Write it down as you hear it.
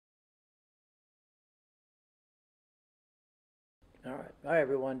All right. Hi,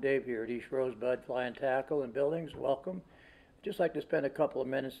 everyone. Dave here at East Rosebud Fly and Tackle and Buildings. Welcome. I'd just like to spend a couple of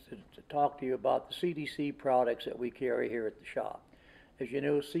minutes to talk to you about the CDC products that we carry here at the shop. As you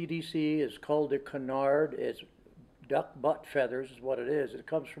know, CDC is called de canard. It's duck butt feathers is what it is. It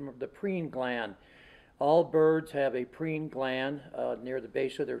comes from the preen gland. All birds have a preen gland near the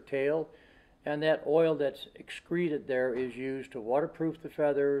base of their tail, and that oil that's excreted there is used to waterproof the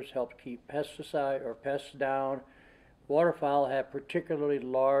feathers, help keep pesticide or pests down. Waterfowl have particularly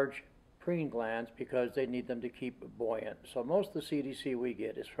large preen glands because they need them to keep buoyant. So most of the CDC we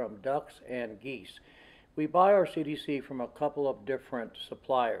get is from ducks and geese. We buy our CDC from a couple of different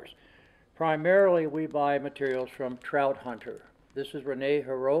suppliers. Primarily we buy materials from Trout Hunter. This is Rene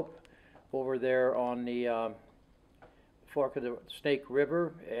Harope over there on the fork of the Snake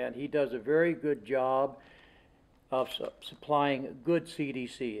River, and he does a very good job of supplying good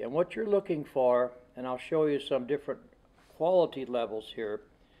CDC. And what you're looking for, and I'll show you some different quality levels here,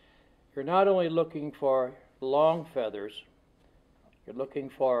 you're not only looking for long feathers, you're looking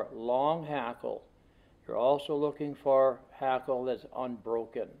for long hackle, you're also looking for hackle that's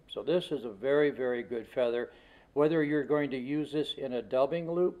unbroken. So this is a very, very good feather. Whether you're going to use this in a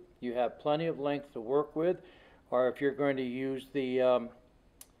dubbing loop, you have plenty of length to work with, or if you're going to use the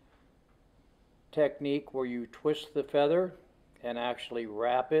technique where you twist the feather and actually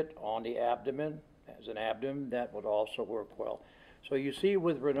wrap it on the abdomen as an abdomen, that would also work well. So you see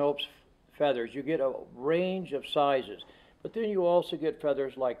with Renope's feathers, you get a range of sizes, but then you also get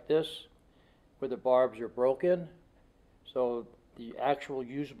feathers like this where the barbs are broken. So the actual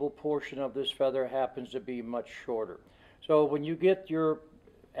usable portion of this feather happens to be much shorter. So when you get your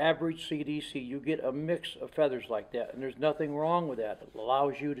average CDC, you get a mix of feathers like that, and there's nothing wrong with that. It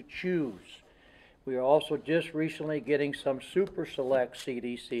allows you to choose. We are also just recently getting some Super Select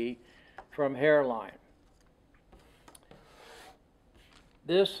CDC from Hairline.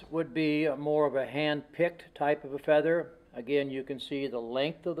 This would be more of a hand-picked type of a feather. Again, you can see the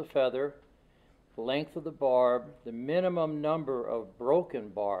length of the feather, the length of the barb, the minimum number of broken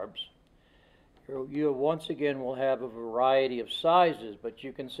barbs. You once again will have a variety of sizes, but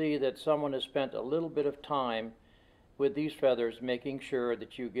you can see that someone has spent a little bit of time with these feathers making sure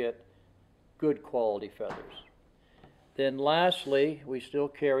that you get good quality feathers. Then lastly, we still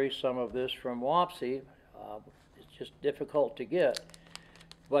carry some of this from Wapsi. It's just difficult to get.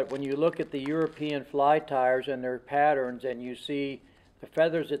 But when you look at the European fly tyers and their patterns and you see the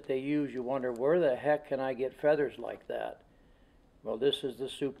feathers that they use, you wonder, where the heck can I get feathers like that? Well, this is the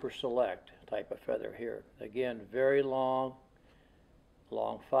Super Select type of feather here. Again, very long,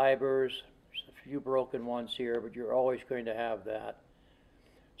 long fibers. There's a few broken ones here, but you're always going to have that.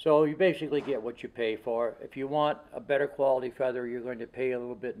 So you basically get what you pay for. If you want a better quality feather, you're going to pay a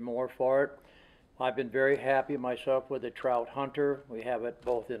little bit more for it. I've been very happy myself with the Trout Hunter. We have it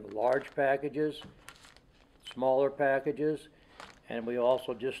both in large packages, smaller packages, and we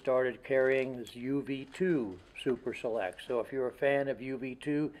also just started carrying this UV2 Super Select. So if you're a fan of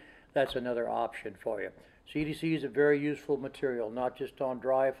UV2, that's another option for you. CDC is a very useful material, not just on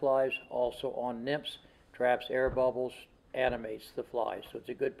dry flies, also on nymphs, traps air bubbles, animates the flies. So it's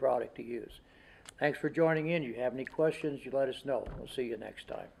a good product to use. Thanks for joining in. If you have any questions, you let us know. We'll see you next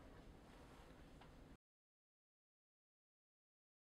time.